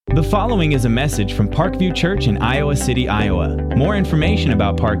The following is a message from Parkview Church in Iowa City, Iowa. More information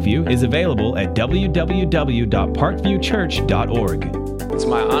about Parkview is available at www.parkviewchurch.org. It's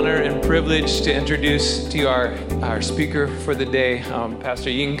my honor and privilege to introduce to you our speaker for the day, Pastor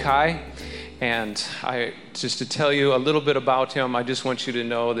Ying Kai. And just to tell you a little bit about him, I just want you to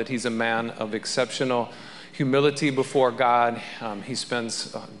know that he's a man of exceptional humility before God. He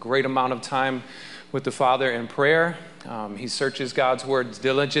spends a great amount of time with the Father in prayer. He searches God's words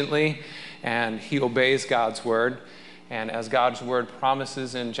diligently, and he obeys God's word. And as God's word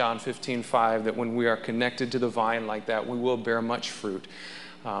promises in John 15:5, that when we are connected to the vine like that, we will bear much fruit.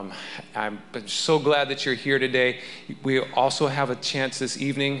 I'm so glad that you're here today. We also have a chance this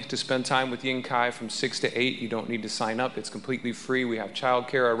evening to spend time with Ying Kai from 6 to 8. You don't need to sign up. It's completely free. We have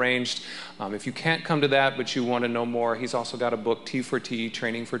childcare arranged. If you can't come to that, but you want to know more, he's also got a book, T for T,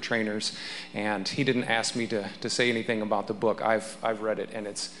 Training for Trainers. And he didn't ask me to say anything about the book. I've read it, and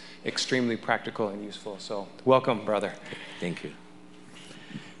it's extremely practical and useful. So welcome, brother. Thank you.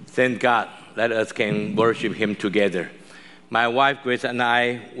 Thank God that us can worship him together. My wife, Grace, and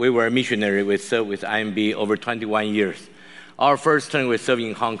I, we were a missionary. We served with IMB over 21 years. Our first term we served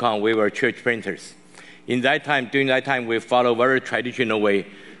in Hong Kong, we were church planters. During that time, we followed a very traditional way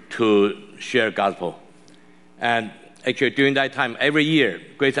to share gospel. And actually, during that time, every year,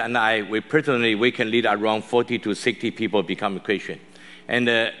 Grace and I, we can lead around 40 to 60 people become a Christian.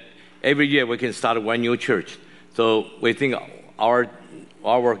 And every year, we can start one new church. So we think our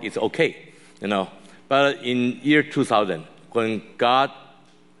work is okay, you know. But in year 2000, when God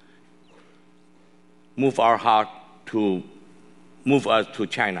moved our heart to move us to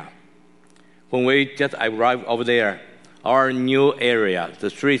China, when we just arrived over there, our new area, the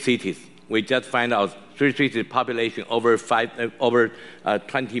 3 cities, we just find out 3 cities population over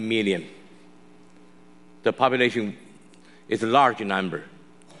 20 million. The population is a large number.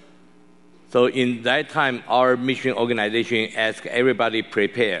 So in that time, our mission organization asked everybody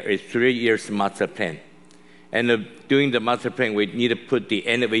prepare a 3 years master plan. And during the master plan, we need to put the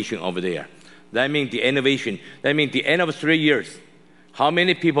innovation over there. That means the innovation, the end of 3 years, how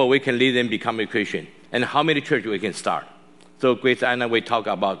many people we can lead them become a Christian, and how many churches we can start. So Grace and I, we talk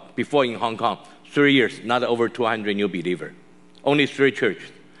about, before in Hong Kong, 3 years, not over 200 new believers, only 3 churches.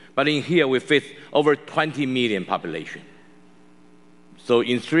 But in here, we face over 20 million population. So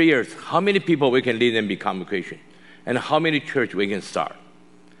in 3 years, how many people we can lead them become a Christian, and how many churches we can start.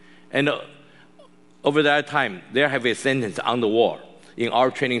 And over that time, there have a sentence on the wall in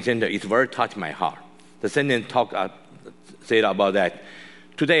our training center. It's very touched my heart. The sentence said about that.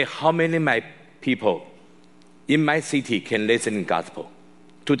 Today, how many my people in my city can listen to gospel?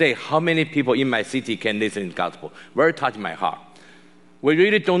 Today, how many people in my city can listen to gospel? Very touched my heart. We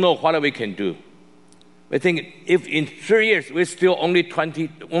really don't know what we can do. I think if in 3 years we still only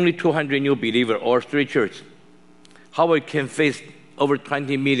 200 new believers or 3 churches, how we can face over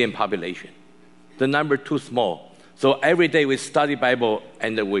 20 million population? The number too small. So every day we study Bible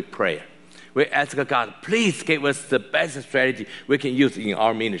and we pray. We ask God, please give us the best strategy we can use in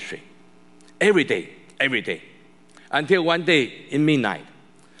our ministry. Every day. Until one day in midnight,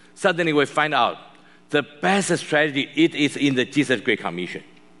 suddenly we find out the best strategy, it is in the Jesus Great Commission.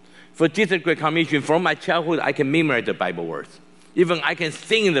 For Jesus Great Commission, from my childhood, I can memorize the Bible words. Even I can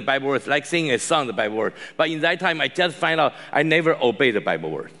sing the Bible words, like singing a song, the Bible words. But in that time, I just find out I never obey the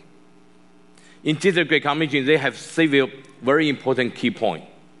Bible words. In Jesus' Great Commission, they have several very important key points.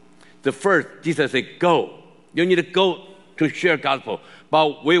 The first, Jesus said, go. You need to go to share gospel.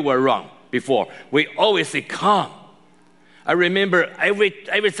 But we were wrong before. We always say, come. I remember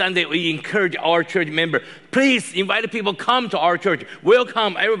every Sunday we encourage our church members, please invite people, come to our church.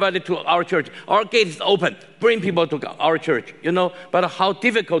 Welcome everybody to our church. Our gate is open. Bring people to our church. You know, but how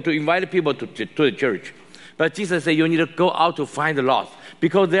difficult to invite people to the church. But Jesus said, you need to go out to find the lost.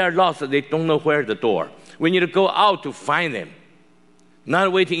 Because they are lost, they don't know where's the door. We need to go out to find them.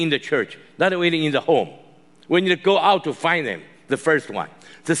 Not waiting in the church, not waiting in the home. We need to go out to find them, the first one.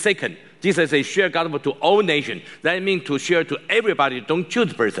 The second, Jesus said, share gospel to all nations. That means to share to everybody, don't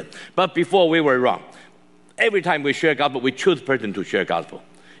choose person. But before we were wrong. Every time we share gospel, we choose person to share gospel.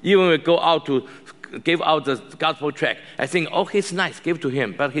 Even when we go out to give out the gospel tract, I think, oh, he's nice, give to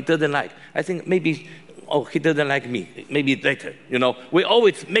him, but he doesn't like. I think maybe, oh, he doesn't like me, maybe later, you know. We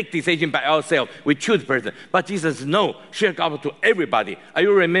always make decision by ourselves. We choose person. But Jesus, no, share gospel to everybody.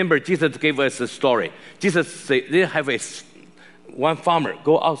 You remember Jesus gave us a story. Jesus said, they have one farmer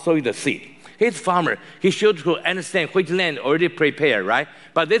go out sowing the seed. His farmer, he should understand which land already prepared, right?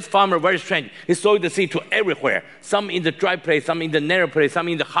 But this farmer, very strange, he sowed the seed to everywhere. Some in the dry place, some in the narrow place, some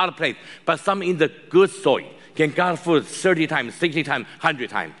in the hard place, but some in the good soil. can gather food 30 times, 60 times, 100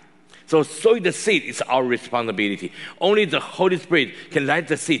 times. So sowing the seed is our responsibility. Only the Holy Spirit can let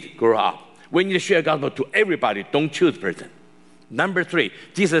the seed grow up. We need to share the gospel to everybody. Don't choose person. Number 3,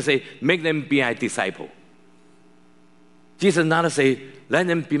 Jesus said, make them be my disciple. Jesus not say, let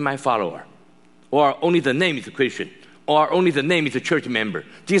them be my follower, or only the name is a Christian, or only the name is a church member.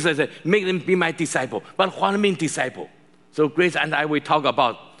 Jesus said, make them be my disciple. But what means disciple? So Grace and I will talk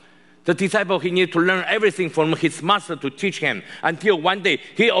about the disciple. He needs to learn everything from his master to teach him until one day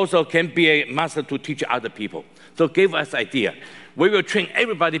he also can be a master to teach other people. So give us idea. We will train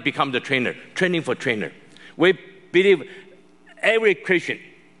everybody become the trainer, training for trainer. We believe every Christian,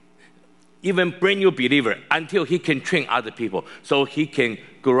 even brand new believer, until he can train other people so he can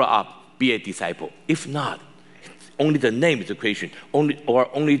grow up, be a disciple. If not, only the name is a Christian,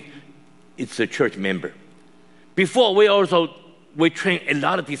 only it's a church member. Before we train a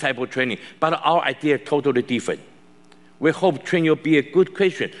lot of disciple training, but our idea is totally different. We hope train you be a good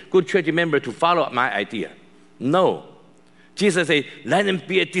Christian, good church member to follow my idea. No. Jesus said, let them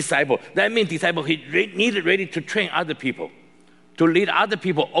be a disciple. That means disciple, he needed ready to train other people, to lead other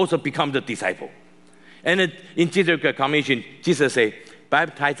people also become the disciple. And in Jesus' Great Commission, Jesus said,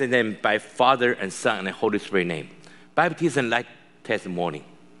 baptizing them by Father and Son and Holy Spirit name. Baptism like testimony.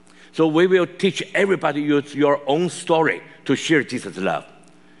 So we will teach everybody use your own story to share Jesus' love.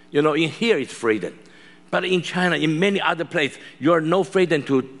 In here it's freedom. But in China, in many other places, you are no freedom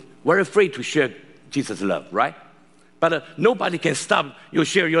very free to share Jesus' love, right? But nobody can stop you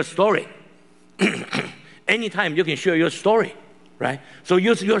share your story. Anytime you can share your story, right? So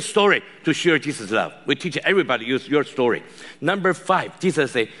use your story to share Jesus' love. We teach everybody use your story. Number 5,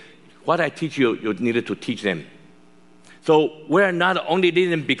 Jesus said, what I teach you, you needed to teach them. So we're not only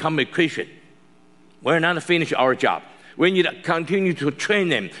letting them become a Christian. We're not finish our job. We need to continue to train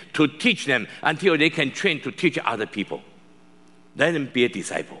them, to teach them until they can train to teach other people. Let them be a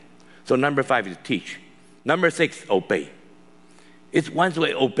disciple. So number 5 is teach. Number 6, obey. It's once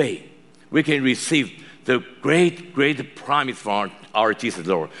we obey, we can receive the great, great promise from our Jesus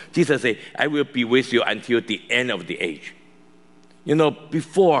Lord. Jesus said, I will be with you until the end of the age.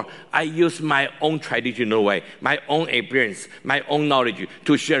 Before I use my own traditional way, my own experience, my own knowledge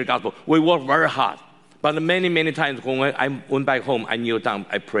to share the gospel, we work very hard. But many, many times when I went back home, I kneel down,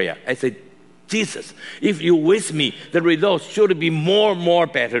 I pray. I said, Jesus, if you're with me, the result should be more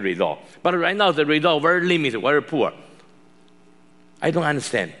better result. But right now, the result very limited, very poor. I don't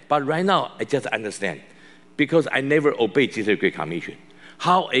understand. But right now, I just understand. Because I never obeyed Jesus' Great Commission.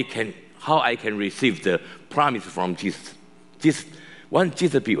 How I can receive the promise from Jesus. When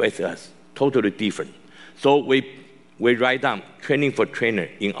Jesus be with us, totally different. So we write down training for trainer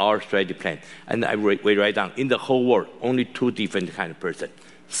in our strategy plan. And we write down in the whole world, only 2 different kind of person,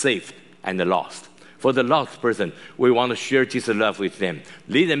 saved and the lost. For the lost person, we want to share Jesus' love with them,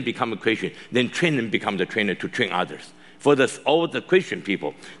 lead them become a Christian, then train them become the trainer to train others. For all the Christian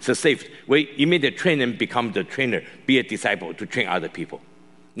people, so saved, we immediately train them become the trainer, be a disciple to train other people.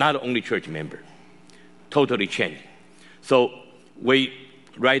 Not only church member. Totally changed. So we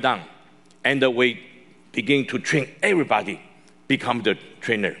write down and we begin to train everybody become the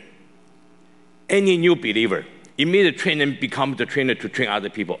trainer. Any new believer, immediately train them become the trainer to train other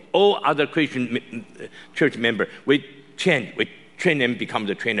people. All other Christian church member, we train them become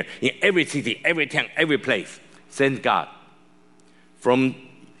the trainer in every city, every town, every place. Thank God. From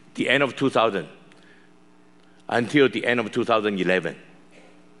the end of 2000 until the end of 2011,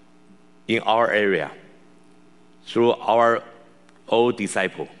 in our area, through our old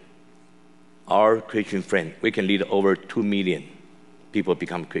disciple, our Christian friend, we can lead over 2 million people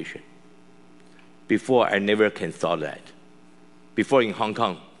become Christian. Before, I never can thought that. Before in Hong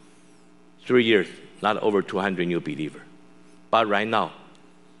Kong, 3 years, not over 200 new believers. But right now,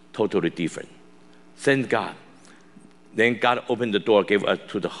 totally different. Thank God. Then God opened the door, gave us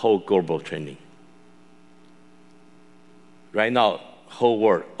to the whole global training. Right now, whole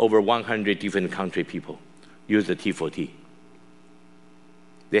world, over 100 different country people use the T4T.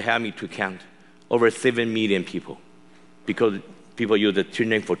 They help me to count over 7 million people because people use the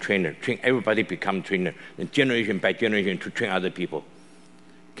training for trainer. Train everybody become trainer, and generation by generation to train other people.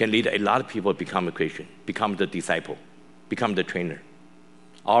 Can lead a lot of people become a Christian, become the disciple, become the trainer.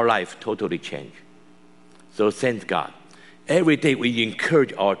 Our life totally changed. So thank God. Every day we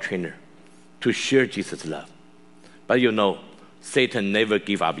encourage our trainer to share Jesus' love. But Satan never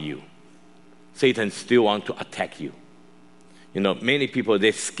give up you. Satan still want to attack you. Many people,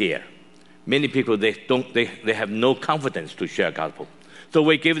 they're scared. Many people, they have no confidence to share gospel. So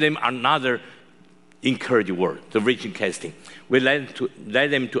we give them another encouraging word, the vision casting. We let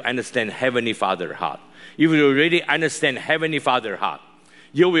them to understand Heavenly Father's heart. if you really understand Heavenly Father's heart,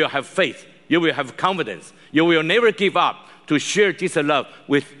 you will have faith, you will have confidence, you will never give up to share this love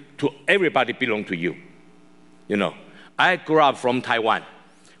to everybody belong to you. You know, I grew up from Taiwan.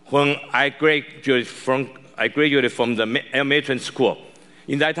 When I graduated from the elementary school.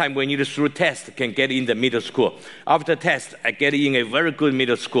 In that time, when you through test, can get in the middle school. After test, I get in a very good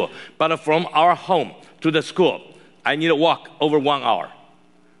middle school. But from our home to the school, I need to walk over 1 hour.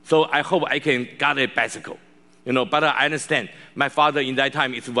 So I hope I can get a bicycle. You know, but I understand my father in that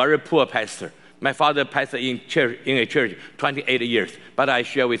time is a very poor pastor. My father pastored in a church 28 years. But I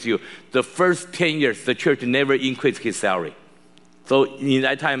share with you, the first 10 years, the church never increased his salary. So in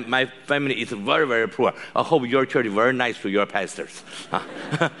that time, my family is very, very poor. I hope your church is very nice to your pastors.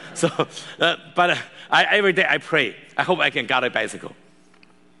 But every day I pray. I hope I can get a bicycle.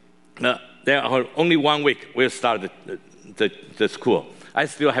 There are only 1 week we'll start the school. I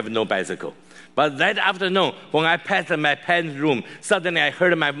still have no bicycle. But that afternoon, when I passed my parents' room, suddenly I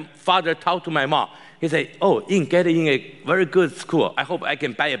heard my father talk to my mom. He said, "Oh, Ying get in a very good school. I hope I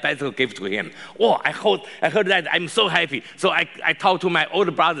can buy a bicycle gift to him." Oh, I heard that. I'm so happy. So I talked to my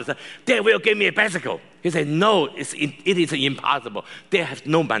older brother. Said, "Dad will give me a bicycle." He said, "No, it is impossible. Dad has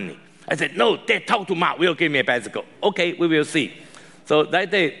no money." I said, "No, Dad, talk to Mom. Will give me a bicycle." Okay, we will see. So that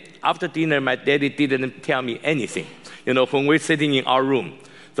day after dinner, my daddy didn't tell me anything. You know, when we're sitting in our room.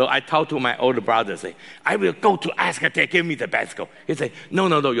 So I talked to my older brother, say, "I will go to ask Dad, give me the bicycle." He said, No,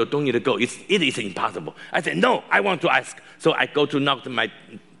 you don't need to go. It is impossible. I said, "No, I want to ask." So I go to knock on my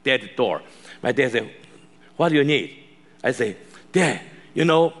dad's door. My dad said, "What do you need?" I say, "Dad, you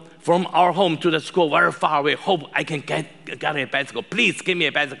know, from our home to the school very far away, hope I can get a bicycle. Please give me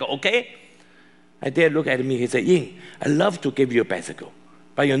a bicycle, okay?" My dad looked at me, he said, "Ying, I love to give you a bicycle,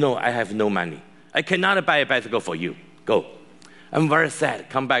 but you know I have no money. I cannot buy a bicycle for you. Go." I'm very sad.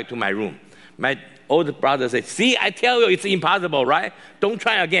 Come back to my room. My older brother said, "See, I tell you it's impossible, right? Don't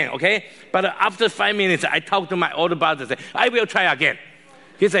try again, okay?" But after 5 minutes, I talked to my older brother and said, "I will try again."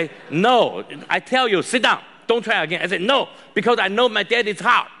 He said, "No, I tell you, sit down. Don't try again." I said, "No, because I know my dad is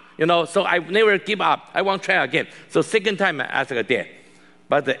hard, you know, so I never give up. I won't try again." So second time I asked her dad,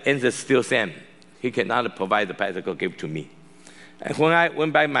 but the answer is still same. He cannot provide the bicycle gift to me. And when I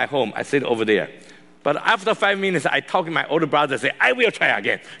went back to my home, I sit over there. But after 5 minutes, I talked to my older brother and said, "I will try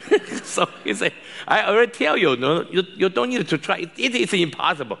again." So he said, "I already tell you, no, you don't need to try. It is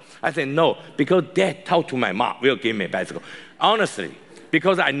impossible." I said, "No, because Dad talked to my mom, will give me a bicycle." Honestly,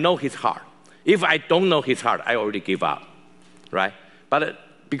 because I know his heart. If I don't know his heart, I already give up, right? But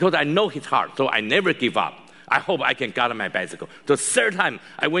because I know his heart, so I never give up. I hope I can get my bicycle. The third time,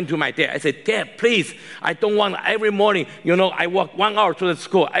 I went to my dad. I said, "Dad, please, I don't want every morning, you know, I walk 1 hour to the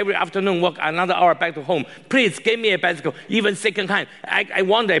school. Every afternoon, walk another hour back to home. Please, give me a bicycle." Even second time, I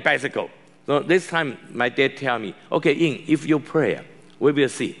want a bicycle. So this time, my dad tell me, "Okay, Ying, if you pray, we will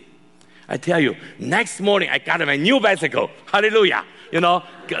see." I tell you, next morning, I got my new bicycle. Hallelujah. You know,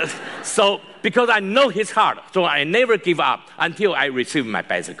 so because I know his heart, so I never give up until I receive my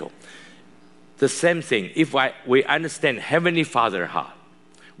bicycle. The same thing, if we understand Heavenly Father's heart,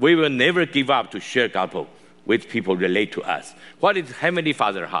 we will never give up to share gospel with people relate to us. What is Heavenly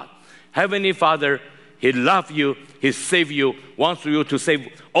Father's heart? Heavenly Father, He loves you, He saves you, wants you to save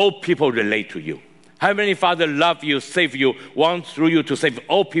all people relate to you. Heavenly Father loves you, saves you, wants through you to save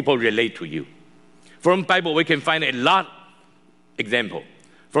all people relate to you. From Bible, we can find a lot example.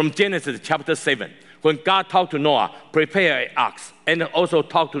 From Genesis chapter 7, when God talked to Noah, prepare an ox, and also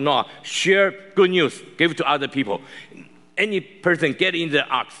talk to Noah, share good news, give to other people. Any person get in the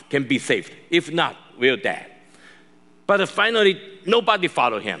ox can be saved. If not, will die. But finally, nobody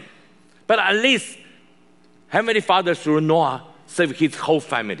followed him. But at least Heavenly Father through Noah saved his whole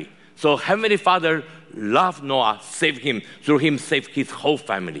family. So Heavenly Father loved Noah, saved him, through him saved his whole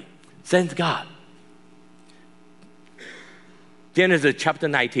family. Thank God. Genesis chapter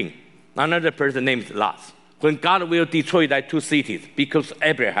 19. Another person named Lot. When God will destroy that 2 cities because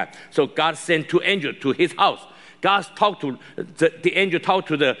Abraham, so God sent 2 angels to his house. God talked to the angel talked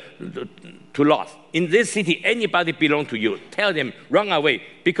to Lot. In this city, anybody belong to you, tell them run away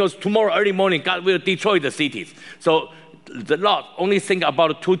because tomorrow early morning God will destroy the cities. So the Lot only think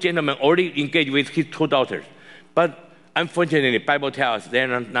about 2 gentlemen already engaged with his 2 daughters, but unfortunately, Bible tells us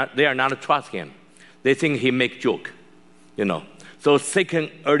they are not trust him. They think he make joke, you know. So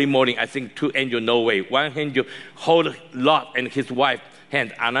second early morning, I think 2 angels, no way. One angel hold Lot and his wife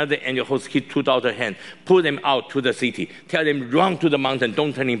hand. Another angel holds his 2 daughters' hand. Pull them out to the city. Tell them run to the mountain,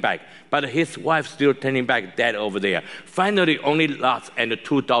 don't turn back. But his wife still turning back, dead over there. Finally, only Lot and the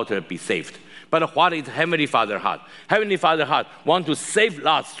 2 daughters be saved. But what is Heavenly Father's heart? Heavenly Father's heart wants to save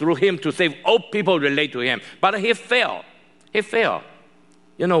lost through him, to save all people relate to him. But he failed. He failed.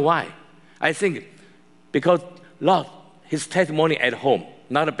 You know why? I think because Lot, his testimony at home,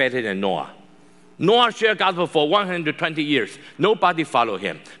 not better than Noah. Noah shared gospel for 120 years. Nobody followed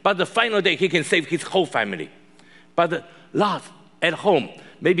him. But the final day, he can save his whole family. But Lot at home,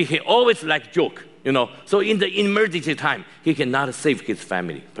 maybe he always like joke, So in the emergency time, he cannot save his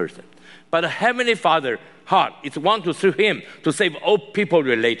family person. But the Heavenly Father heart is want to through him to save all people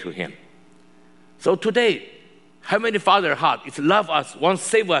relate to him. So today, Heavenly Father heart is love us, wants to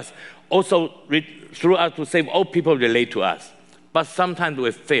save us, also through us to save all people relate to us. But sometimes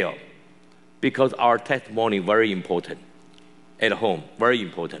we fail because our testimony very important. At home, very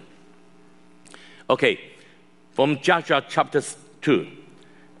important. Okay, from Joshua chapter 2,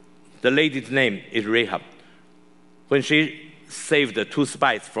 the lady's name is Rahab. When she saved the 2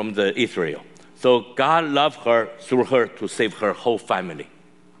 spies from the Israel. So God loved her through her to save her whole family.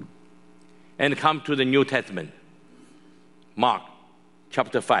 And come to the New Testament, Mark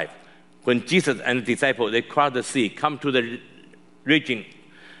chapter 5. When Jesus and the disciples, they crossed the sea, come to the region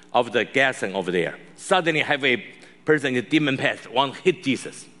of the Gaza over there. Suddenly have a person in demon past want to hit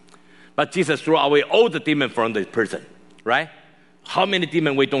Jesus. But Jesus threw away all the demons from the person, right? How many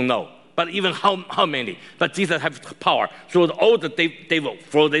demons we don't know. But even how many? But Jesus has power through all the devil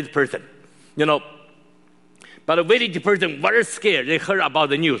for this person. But the village person very scared. They heard about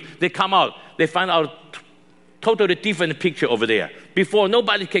the news. They come out. They find out totally different picture over there. Before,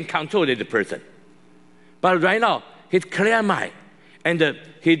 nobody can control this person. But right now, he's clear mind. And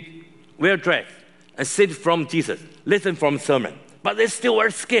he well dressed and sit from Jesus. Listen from sermon. But they still were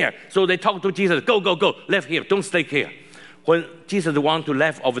scared. So they talk to Jesus. Go, left here. Don't stay here. When Jesus want to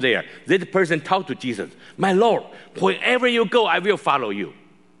left over there, this person talked to Jesus. My Lord, wherever you go, I will follow you.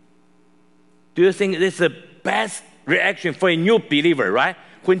 Do you think this is the best reaction for a new believer, right?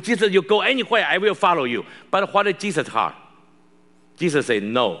 When Jesus, you go anywhere, I will follow you. But what is Jesus' heart? Jesus said,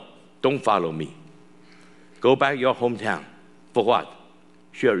 no, don't follow me. Go back to your hometown. For what?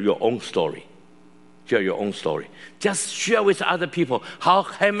 Share your own story. Share your own story. Just share with other people how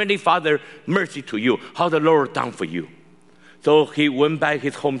Heavenly Father mercy to you, how the Lord done for you. So he went back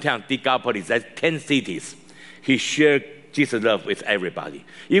his hometown, Decapolis, that's 10 cities. He shared Jesus' love with everybody.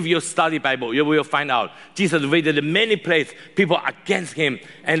 If you study Bible, you will find out Jesus visited many places, people against him,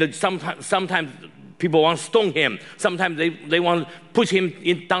 and sometimes people want to stone him. Sometimes they want to push him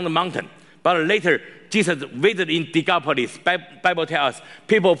down the mountain. But later, Jesus visited in Decapolis. Bible tells us,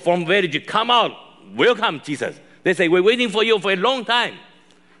 people from village come out, welcome Jesus. They say, we're waiting for you for a long time.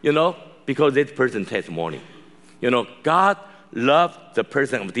 Because this person's testimony. God loved the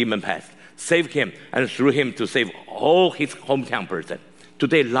person of demon past, saved him, and through him to save all his hometown person.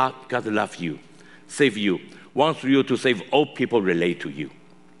 Today, God loves you, save you, wants you to save all people relate to you.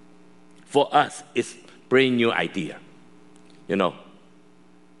 For us, it's brand new idea.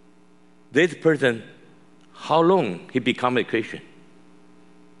 This person, how long he become a Christian?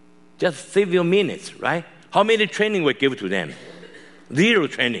 Just few minutes, right? How many training we give to them? 0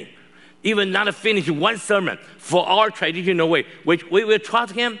 training. Even not finish one sermon for our traditional way, which we will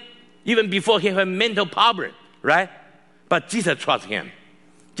trust him even before he has mental problem, right? But Jesus trusts him.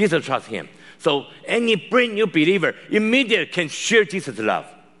 Jesus trusts him. So any brand new believer immediately can share Jesus' love.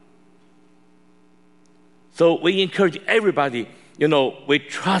 So we encourage everybody, we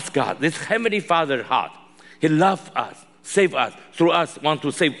trust God. This Heavenly Father's heart. He loves us, save us, through us, want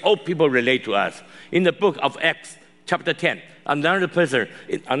to save all people relate to us. In the book of Acts, chapter 10, another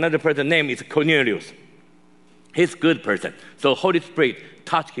person name is Cornelius. He's a good person. So Holy Spirit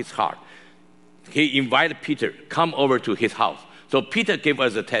touched his heart. He invited Peter, come over to his house. So Peter gave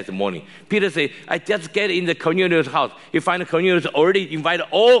us a testimony. Peter said, I just get in the Cornelius' house. He find Cornelius already invited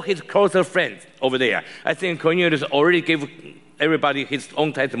all his closer friends over there. I think Cornelius already gave everybody his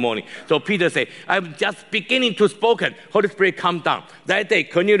own testimony. So Peter said, I'm just beginning to spoken. Holy Spirit come down. That day,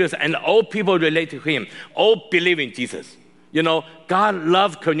 Cornelius and all people relate to him, all believe in Jesus. God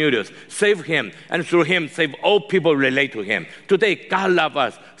loved Cornelius, save him, and through him, save all people relate to him. Today, God loves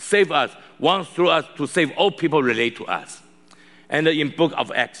us, save us, wants through us to save all people relate to us. And in book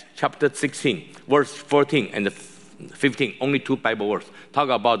of Acts, chapter 16, verse 14 and 15, only 2 Bible words, talk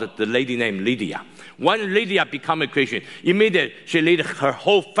about the lady named Lydia. When Lydia became a Christian, immediately she led her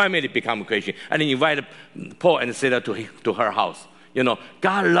whole family become a Christian and invited Paul and Silas to her house.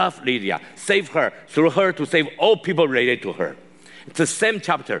 God loved Lydia, saved her, through her to save all people related to her. It's the same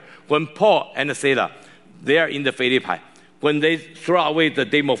chapter when Paul and Silas, they are in the Philippi, when they throw away the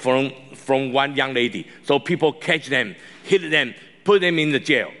demon from one young lady. So people catch them, hit them, put them in the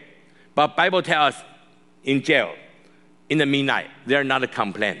jail. But Bible tells us in jail, in the midnight, they're not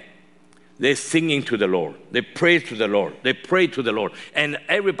complaining. They're singing to the Lord. They praise to the Lord. They pray to the Lord. And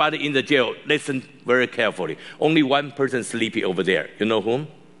everybody in the jail listen very carefully. Only one person sleeping over there. You know whom?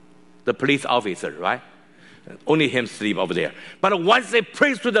 The police officer, right? Only him sleep over there. But once they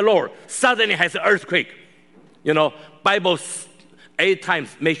praise to the Lord, suddenly has an earthquake. You know, Bible 8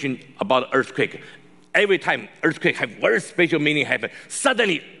 times mention about earthquake. Every time earthquake have very special meaning happen.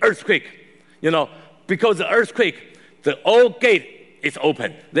 Suddenly earthquake. You know, because the earthquake, the old gate is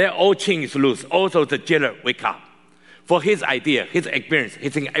open. Their old chain is loose. Also the jailer wake up. For his idea, his experience, he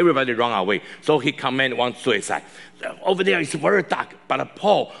think everybody run away. So he command one suicide. Over there it's very dark. But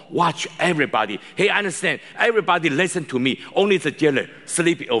Paul watch everybody. He understand everybody listen to me. Only the jailer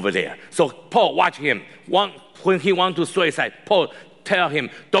sleeping over there. So Paul watch him. When he want to suicide, Paul tell him,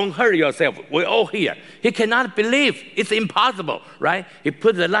 don't hurt yourself. We're all here. He cannot believe. It's impossible, right? He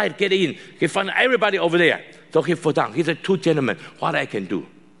put the light, get in. He found everybody over there. So he fall down. He said, 2 gentlemen, what I can do?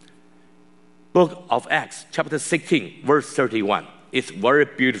 Book of Acts, chapter 16, verse 31. It's very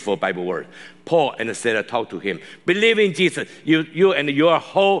beautiful Bible word. Paul and Silas talk to him. Believe in Jesus. You and your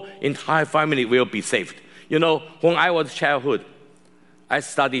whole entire family will be saved. You know, when I was childhood, I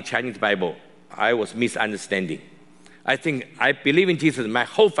studied Chinese Bible. I was misunderstanding. I think I believe in Jesus, my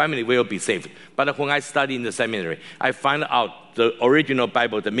whole family will be saved. But when I studied in the seminary, I found out the original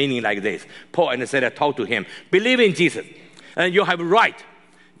Bible, the meaning like this. Paul and Silas talk to him. Believe in Jesus, and you have right.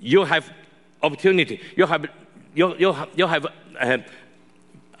 You have opportunity. You have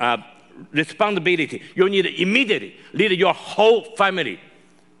responsibility. You need to immediately lead your whole family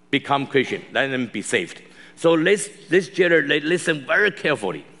become Christian. Let them be saved. So this jailer listen very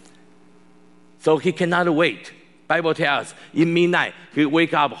carefully. So he cannot wait. Bible tells us in midnight he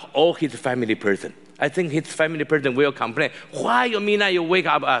wake up all his family person. I think his family person will complain. Why at midnight you wake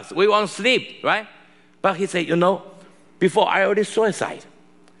up us? We want to sleep, right? But he said, you know, before I already suicide.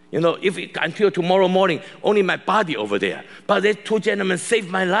 You know, if until tomorrow morning, only my body over there. But these 2 gentlemen saved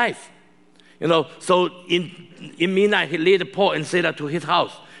my life. You know, so in midnight he led Paul and Silas to his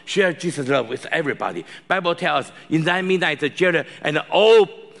house, share Jesus' love with everybody. Bible tells us in that midnight the jailer and all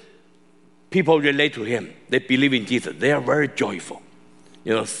people relate to him. They believe in Jesus. They are very joyful.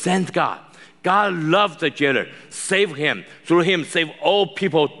 You know, thank God. God loved the jailer, save him. Through him, save all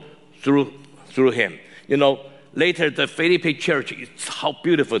people through him. You know, later the Philippi church, it's how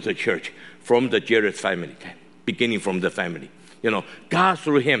beautiful the church from the jailer's family, beginning from the family. You know, God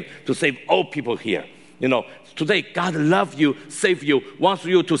through him to save all people here. You know, today God loves you, save you, wants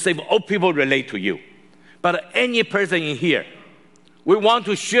you to save all people relate to you. But any person in here, we want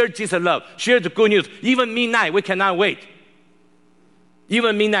to share Jesus' love, share the good news. Even midnight, we cannot wait.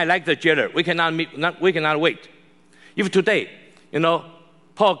 Even midnight, like the jailer, we cannot wait. If today, you know,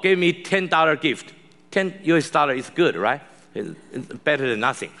 Paul gave me $10 gift, $10 is good, right? It's better than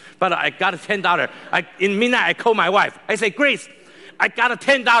nothing. But I got $10. In midnight, I call my wife. I say, Grace, I got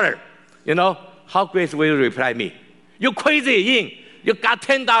 $10. You know, how Grace will reply me? You crazy, Ying. You got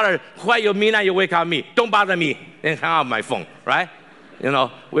 $10. Why you midnight you wake up me? Don't bother me. And hang up my phone, right? You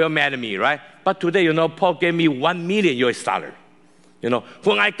know, will mad at me, right? But today, you know, Paul gave me $1 million. You know,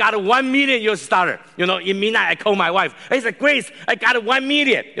 when I got $1 million, you know, in midnight I call my wife. I said, Grace, I got $1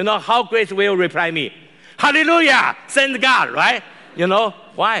 million. You know how Grace will reply me? Hallelujah, thank God, right? You know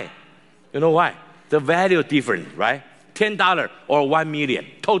why? You know why? The value different, right? $10 or $1 million,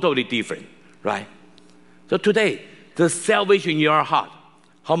 totally different, right? So today, the salvation in your heart,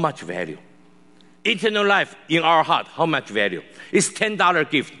 how much value? Eternal life in our heart, how much value? It's $10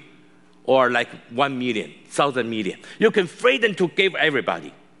 gift or like 1 million, 1,000 million. You can freedom to give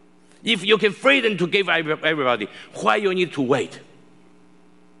everybody. If you can freedom to give everybody, why you need to wait?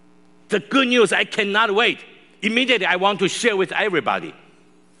 The good news, I cannot wait. Immediately, I want to share with everybody.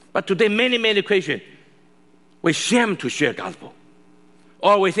 But today, many Christians, we shame to share gospel.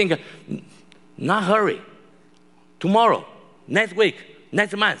 Or we think, not hurry. Tomorrow, next week,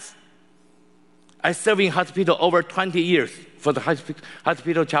 next month. I served in hospital over 20 years for the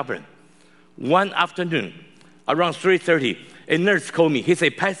hospital chaplain. One afternoon, around 3:30, a nurse called me. He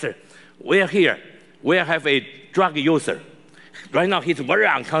said, Pastor, we are here. We have a drug user. Right now, he's very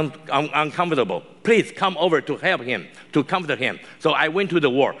uncomfortable. Please come over to help him, to comfort him. So I went to the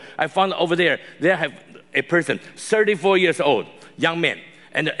ward. I found over there, they have a person, 34 years old, young man,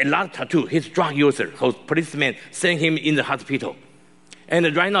 and a lot of tattoo. He's drug user. So policeman sent him in the hospital.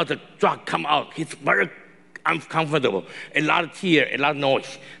 And right now, the drug come out. He's very uncomfortable. A lot of tears, a lot of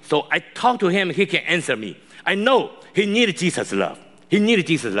noise. So I talk to him. He can answer me. I know he needs Jesus' love. He needed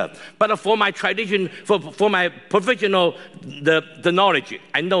Jesus' love. But for my tradition, for my professional, the knowledge,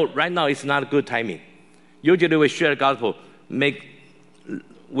 I know right now it's not good timing. Usually we share the gospel,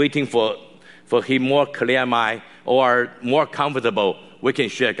 waiting for him more clear mind or more comfortable, we can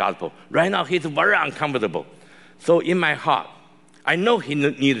share gospel. Right now he's very uncomfortable. So in my heart, I know he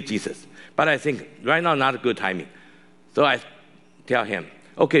needs Jesus, but I think right now not good timing. So I tell him,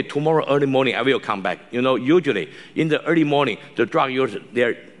 okay, tomorrow early morning I will come back. Usually in the early morning, the drug users,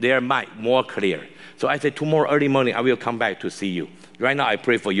 their mind more clear. So I said, tomorrow early morning I will come back to see you. Right now I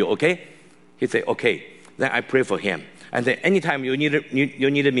pray for you, okay? He said, okay. Then I pray for him. And then anytime you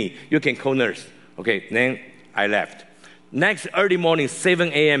needed me, you can call nurse. Okay, then I left. Next early morning,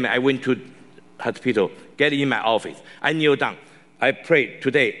 7 a.m., I went to hospital, get in my office. I kneel down. I pray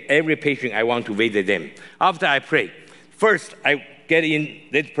today, every patient I want to visit them. After I pray, first I get in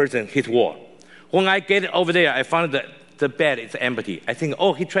this person, his ward. When I get over there, I found that the bed is empty. I think,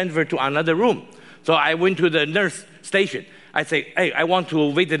 he transferred to another room. So I went to the nurse station. I say, hey, I want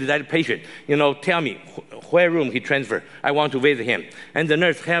to visit that patient. Tell me where room he transferred. I want to visit him. And the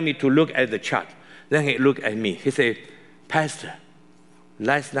nurse helped me to look at the chart. Then he looked at me. He said, Pastor,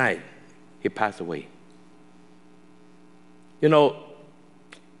 last night he passed away.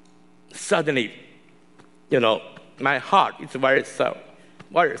 Suddenly, my heart is very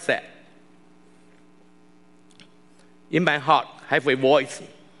sad. In my heart, I have a voice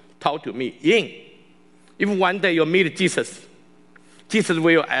talk to me, Ying, if one day you meet Jesus, Jesus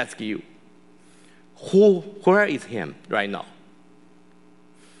will ask you, where is him right now?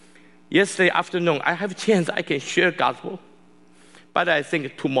 Yesterday afternoon, I have a chance I can share gospel, but I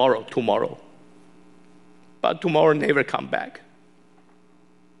think tomorrow. But tomorrow never come back.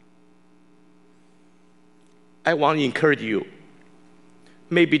 I want to encourage you.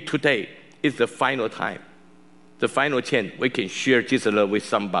 Maybe today is the final time, the final chance we can share Jesus' love with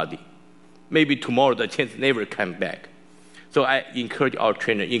somebody. Maybe tomorrow the chance never come back. So I encourage our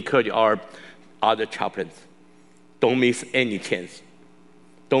trainer, encourage our other chaplains. Don't miss any chance.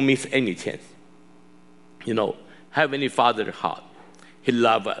 Don't miss any chance. Heavenly Father's heart. He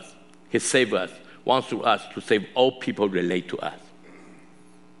loves us. He saves us. Wants to us to save all people relate to us.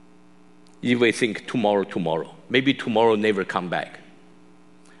 If we think tomorrow, maybe tomorrow never come back.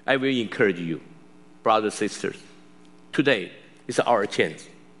 I will encourage you, brothers, sisters. Today is our chance.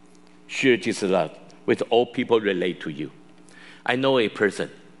 Share Jesus' love with all people relate to you. I know a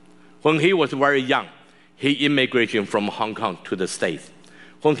person. When he was very young, he immigrated from Hong Kong to the States.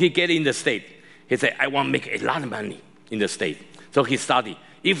 When he get in the States, he said, I want to make a lot of money in the States. So he studied.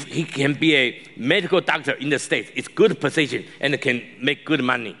 If he can be a medical doctor in the States, it's good position and can make good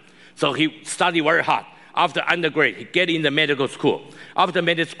money. So he studied very hard. After undergrad, he get in the medical school. After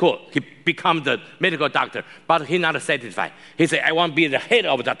medical school, he become the medical doctor, but he not satisfied. He said, I want to be the head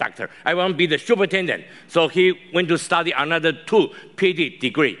of the doctor. I want to be the superintendent. So he went to study another 2 PhD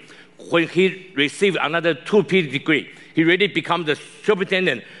degree. When he received another 2 PhD degree, he really become the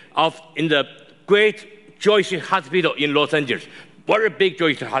superintendent in the great Jewish hospital in Los Angeles. Very big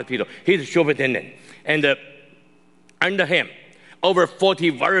Jewish hospital. He's the superintendent. And under him, over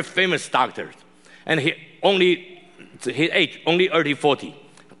 40 very famous doctors. And his age, only 40.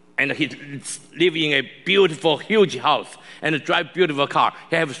 And he live in a beautiful, huge house and drive beautiful car.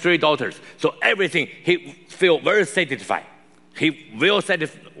 He have 3 daughters. So everything, he feel very satisfied. He's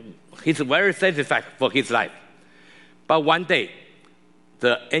very satisfied for his life. But one day,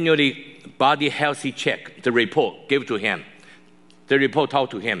 the annually body healthy check, the report gave to him. The report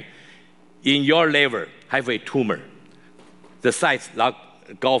told to him, in your liver have a tumor. The size like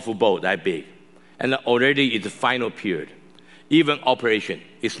a golf ball that big. And already it's the final period. Even operation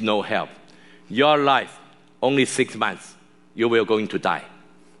is no help. Your life, only 6 months, you will going to die.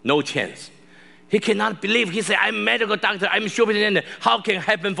 No chance. He cannot believe. He said, I'm a medical doctor, I'm a superintendent. How can it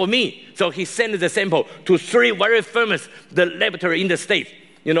happen for me? So he sent the sample to 3 very famous the laboratory in the States.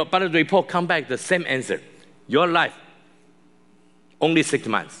 But the report come back the same answer. Your life, only 6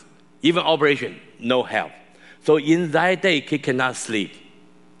 months. Even operation, no help. So in that day, he cannot sleep.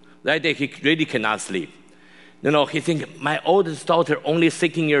 That day, he really cannot sleep. He think, my oldest daughter, only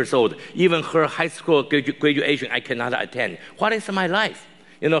 16 years old, even her high school graduation, I cannot attend. What is my life?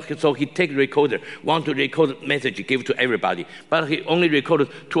 So he take recorder, want to record message, give to everybody. But he only recorded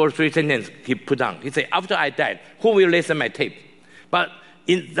 2 or 3 sentences he put down. He said, after I died, who will listen my tape? But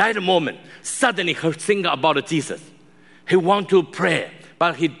in that moment, suddenly he think about Jesus. He want to pray.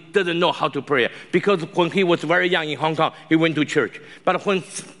 But he doesn't know how to pray. Because when he was very young in Hong Kong, he went to church. But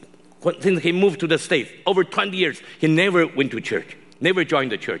since he moved to the States, over 20 years, he never went to church. never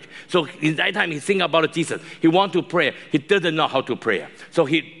joined the church. So in that time, he think about Jesus. He want to pray. He doesn't know how to pray. So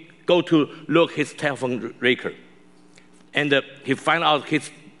he go to look his telephone record. And he find out his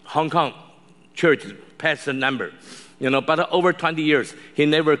Hong Kong church pastor number. But over 20 years, he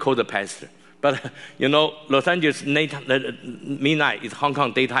never called the pastor. But, Los Angeles midnight is Hong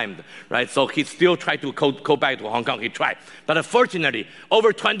Kong daytime, right? So he still tried to call back to Hong Kong. He tried. But unfortunately,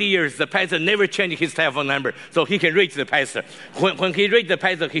 over 20 years, the pastor never changed his telephone number so he can reach the pastor. When he reached the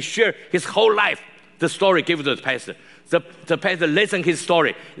pastor, he shared his whole life, the story given to the pastor. The pastor listened his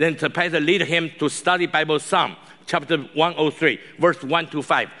story. Then the pastor lead him to study Bible Psalm, chapter 103, verse 1 to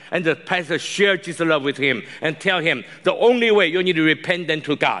 5. And the pastor shared Jesus' love with him and tell him the only way you need to repent then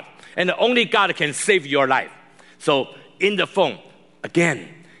to God. And only God can save your life. So in the phone, again,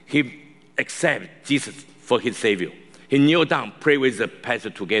 he accepted Jesus for his Savior. He kneel down, pray with the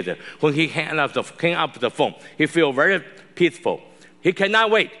pastor together. When he hang up the phone, he feel very peaceful. He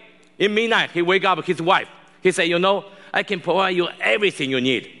cannot wait. In midnight, he wake up his wife. He said, I can provide you everything you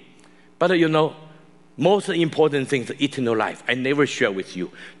need. But most important thing is eternal life. I never share with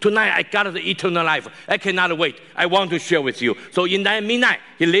you. Tonight, I got the eternal life. I cannot wait. I want to share with you. So in that midnight,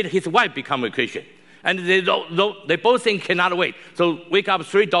 he let his wife become a Christian. And they both think cannot wait. So wake up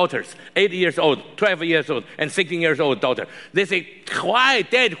 3 daughters, 8 years old, 12 years old, and 16 years old daughter. They say, why,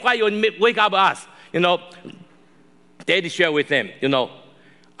 Dad, why you wake up us? Daddy share with them,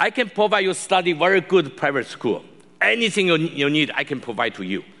 I can provide you study very good private school. Anything you need, I can provide to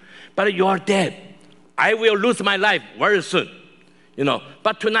you. But you are dead. I will lose my life very soon,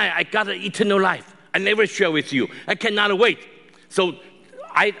 But tonight, I got an eternal life. I never share with you. I cannot wait. So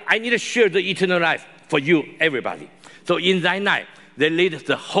I need to share the eternal life for you, everybody. So in that night, they lead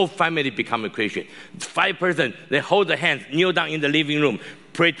the whole family become a Christian. 5 persons, they hold the hands, kneel down in the living room,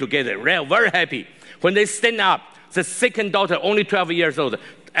 pray together. They're very happy. When they stand up, the second daughter, only 12 years old,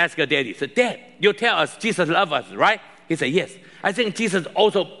 asked her daddy, said, Dad, you tell us Jesus loves us, right? He said, yes. I think Jesus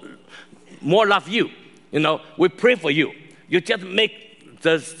also more love you. We pray for you. You just make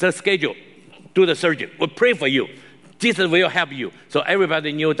the schedule, do the surgery. We pray for you. Jesus will help you. So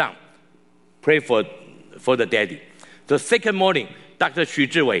everybody kneel down, pray for the daddy. The second morning, Dr. Xu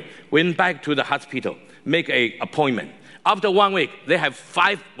Zhiwei went back to the hospital, make an appointment. After 1 week, they have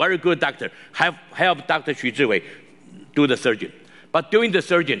 5 very good doctors have helped Dr. Xu Zhiwei do the surgery. But during the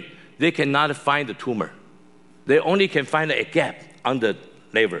surgery, they cannot find the tumor. They only can find a gap on the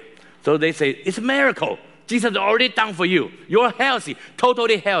liver. So they say, it's a miracle. Jesus already done for you. You're healthy,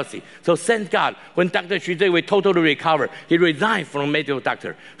 totally healthy. So thank God, when Dr. Xu Zhiwei totally recovered, he resigned from medical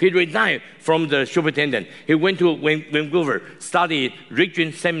doctor. He resigned from the superintendent. He went to Vancouver, studied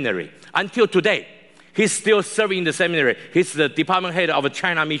Region Seminary. Until today, he's still serving in the seminary. He's the department head of the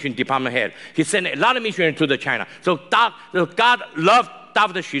China mission department head. He sent a lot of missionaries to the China. So God loved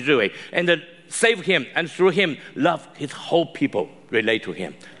Dr. Xu Zhiwei and saved him, and through him, loved his whole people relate to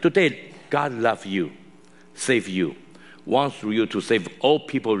him. Today, God loves you, save you, wants through you to save all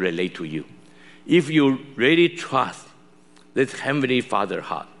people relate to you. If you really trust this Heavenly Father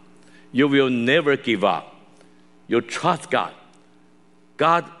heart, you will never give up. You trust God.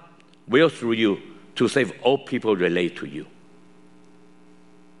 God will through you to save all people relate to you.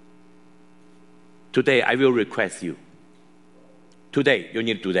 Today, I will request you. Today, you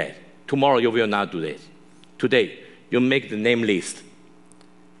need to do that. Tomorrow, you will not do this. Today, you make the name list.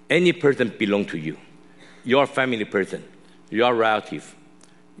 Any person belong to you. Your family person, your relative,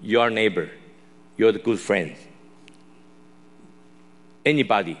 your neighbor, your good friend.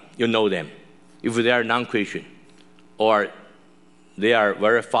 Anybody, you know them. If they are non-Christian or they are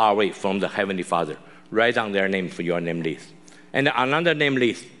very far away from the Heavenly Father, write down their name for your name list. And another name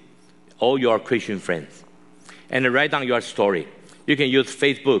list, all your Christian friends. And write down your story. You can use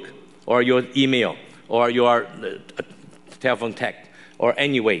Facebook or your email or your telephone text or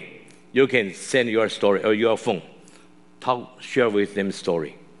any way. You can send your story or your phone. Share with them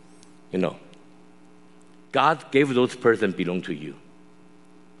story. God gave those persons belong to you.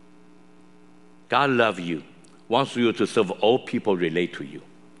 God loves you, wants you to serve all people relate to you.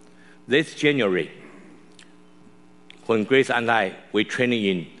 This January, when Grace and I were training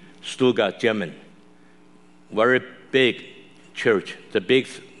in Stuttgart, Germany, very big church, the big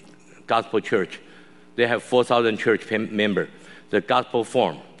gospel church. They have 4,000 church members. The gospel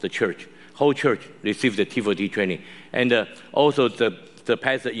form, the church. Whole church received the T4T training. And also the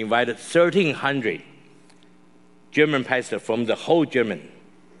pastor invited 1,300 German pastors from the whole German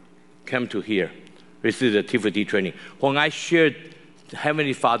come to here, receive the T4T training. When I shared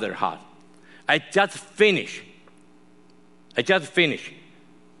Heavenly Father heart, I just finished.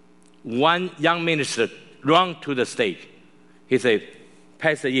 One young minister ran to the stage. He said,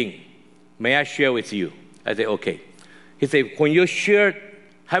 Pastor Ying, may I share with you? I said, okay. He said, when you share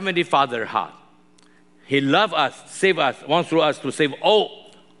Heavenly Father's heart, He loves us, save us, wants through us to save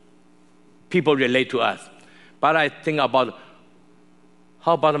all people relate to us. But I think about,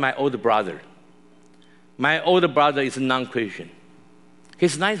 how about my older brother? My older brother is a non-Christian.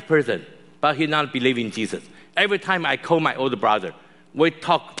 He's a nice person, but he not believe in Jesus. Every time I call my older brother, we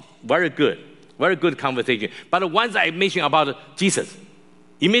talk very good conversation. But once I mention about Jesus,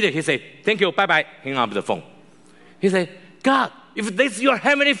 immediately he say, thank you, bye-bye, hang up the phone. He say, God, if this is your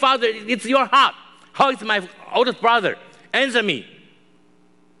Heavenly Father, it's your heart. How is my oldest brother? Answer me.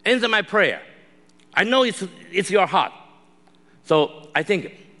 Answer my prayer. I know it's your heart. So I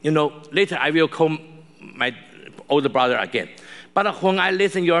think, later I will call my older brother again. But when I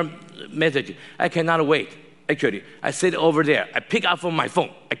listen your message, I cannot wait. Actually, I sit over there. I pick up from my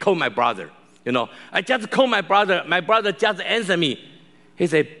phone. I call my brother. I just call my brother. My brother just answer me. He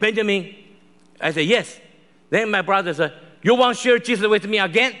said, Benjamin. I said, yes. Then my brother said, you want to share Jesus with me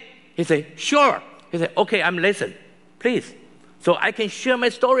again? He said, sure. He said, okay, I'm listening. Please. So I can share my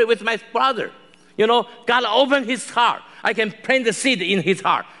story with my brother. God opened his heart. I can plant the seed in his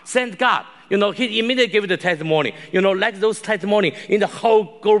heart. Thank God. He immediately gave the testimony. Like those testimony in the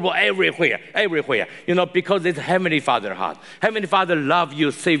whole global everywhere. Because it's Heavenly Father heart. Heavenly Father love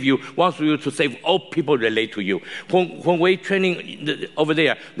you, save you, wants you to save all people relate to you. When we training over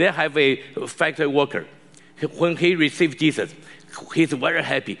there, they have a factory worker. When he received Jesus, he's very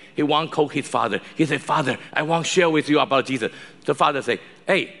happy. He want to call his father. He said, Father, I want to share with you about Jesus. The father said,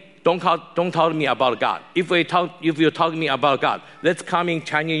 hey, don't talk to me about God. If you talk to me about God, let's come in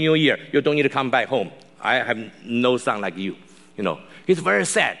Chinese New Year. You don't need to come back home. I have no son like you. He's very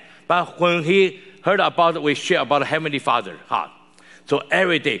sad. But when he heard about we share about Heavenly Father heart, so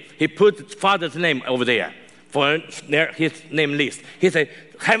every day he put Father's name over there for his name list. He said,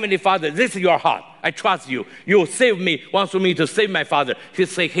 Heavenly Father, this is your heart. I trust you. You save me. Wants me to save my father. He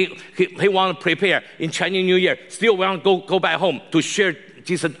said he want to prepare in Chinese New Year. Still want to go back home to share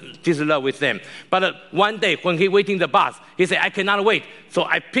Jesus love with them. But one day when he waiting the bus, he said, I cannot wait. So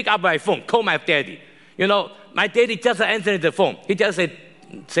I pick up my phone, call my daddy. My daddy just answered the phone. He just said,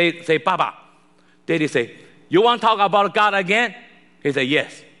 say, Papa. Daddy say, you want to talk about God again? He said,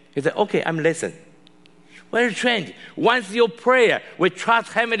 yes. He said, okay, I'm listening. Very strange. Once you pray, we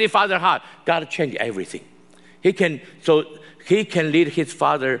trust Heavenly Father's heart, God change everything. He can lead his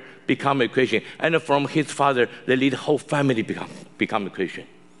father become a Christian, and from his father, they lead the whole family become a Christian.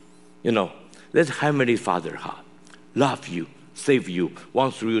 That's Heavenly Father's heart. Love you, save you,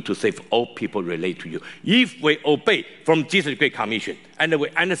 wants through you to save all people relate to you. If we obey from Jesus' great commission, and we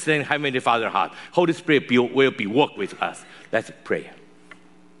understand Heavenly Father's heart, Holy Spirit will be work with us. Let's pray.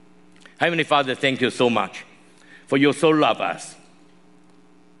 Heavenly Father, thank you so much for you so love us.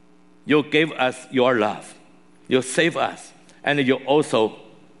 You gave us your love. You save us. And you also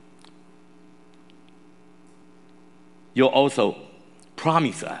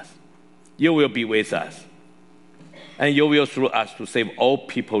promise us you will be with us. And you will through us to save all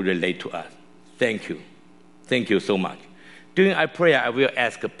people relate to us. Thank you. Thank you so much. During our prayer, I will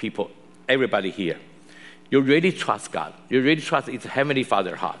ask people, everybody here, you really trust God. You really trust His Heavenly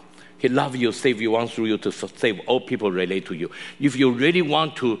Father's heart. He loves you, save you, wants through you to save all people relate to you. If you really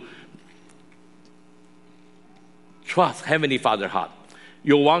want to trust Heavenly Father's heart,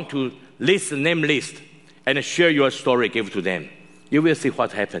 you want to list the name list and share your story, give to them. You will see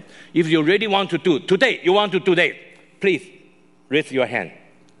what happens. If you really want to do today, please raise your hand.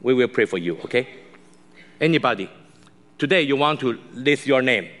 We will pray for you, okay? Anybody, today you want to list your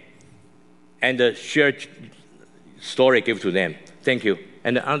name and share story, give to them. Thank you.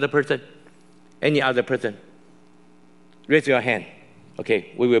 And another person? Any other person? Raise your hand.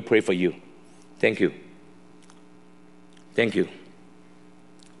 Okay, we will pray for you. Thank you. Thank you.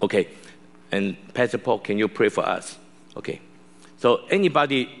 Okay, and Pastor Paul, can you pray for us? Okay. So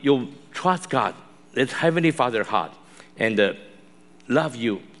anybody, you trust God, that's Heavenly Father's heart, and love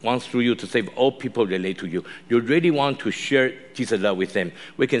you, wants through you to save all people relate to you. You really want to share Jesus' love with them.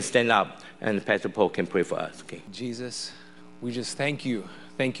 We can stand up, and Pastor Paul can pray for us. Okay. Jesus, we just thank you.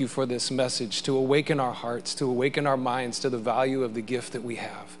 Thank you for this message to awaken our hearts, to awaken our minds to the value of the gift that we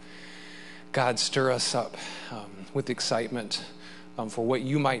have. God, stir us up with excitement for what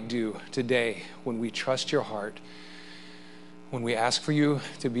you might do today when we trust your heart, when we ask for you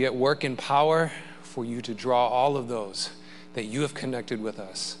to be at work in power, for you to draw all of those that you have connected with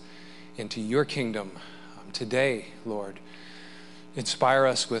us into your kingdom today, Lord. Inspire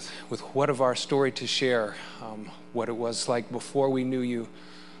us with what of our story to share, what it was like before we knew you,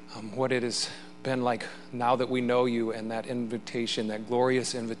 what it has been like now that we know you and that invitation, that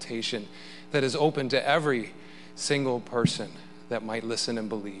glorious invitation that is open to every single person that might listen and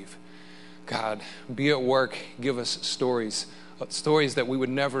believe. God, be at work. Give us stories that we would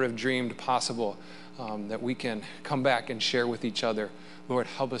never have dreamed possible, that we can come back and share with each other. Lord,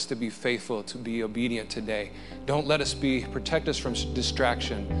 help us to be faithful, to be obedient today. Don't let us protect us from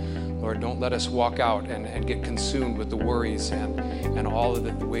distraction. Lord, don't let us walk out and get consumed with the worries and all of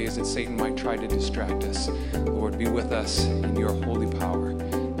the ways that Satan might try to distract us. Lord, be with us in your holy power.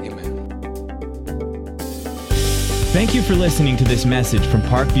 Amen. Thank you for listening to this message from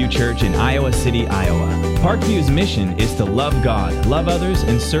Parkview Church in Iowa City, Iowa. Parkview's mission is to love God, love others,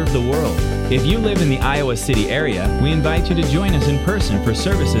 and serve the world. If you live in the Iowa City area, we invite you to join us in person for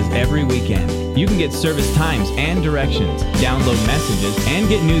services every weekend. You can get service times and directions, download messages, and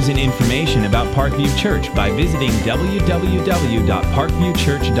get news and information about Parkview Church by visiting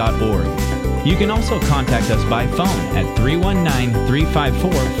www.parkviewchurch.org. You can also contact us by phone at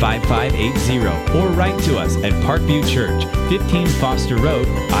 319-354-5580 or write to us at Parkview Church, 15 Foster Road,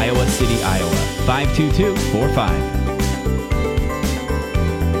 Iowa City, Iowa, 52245.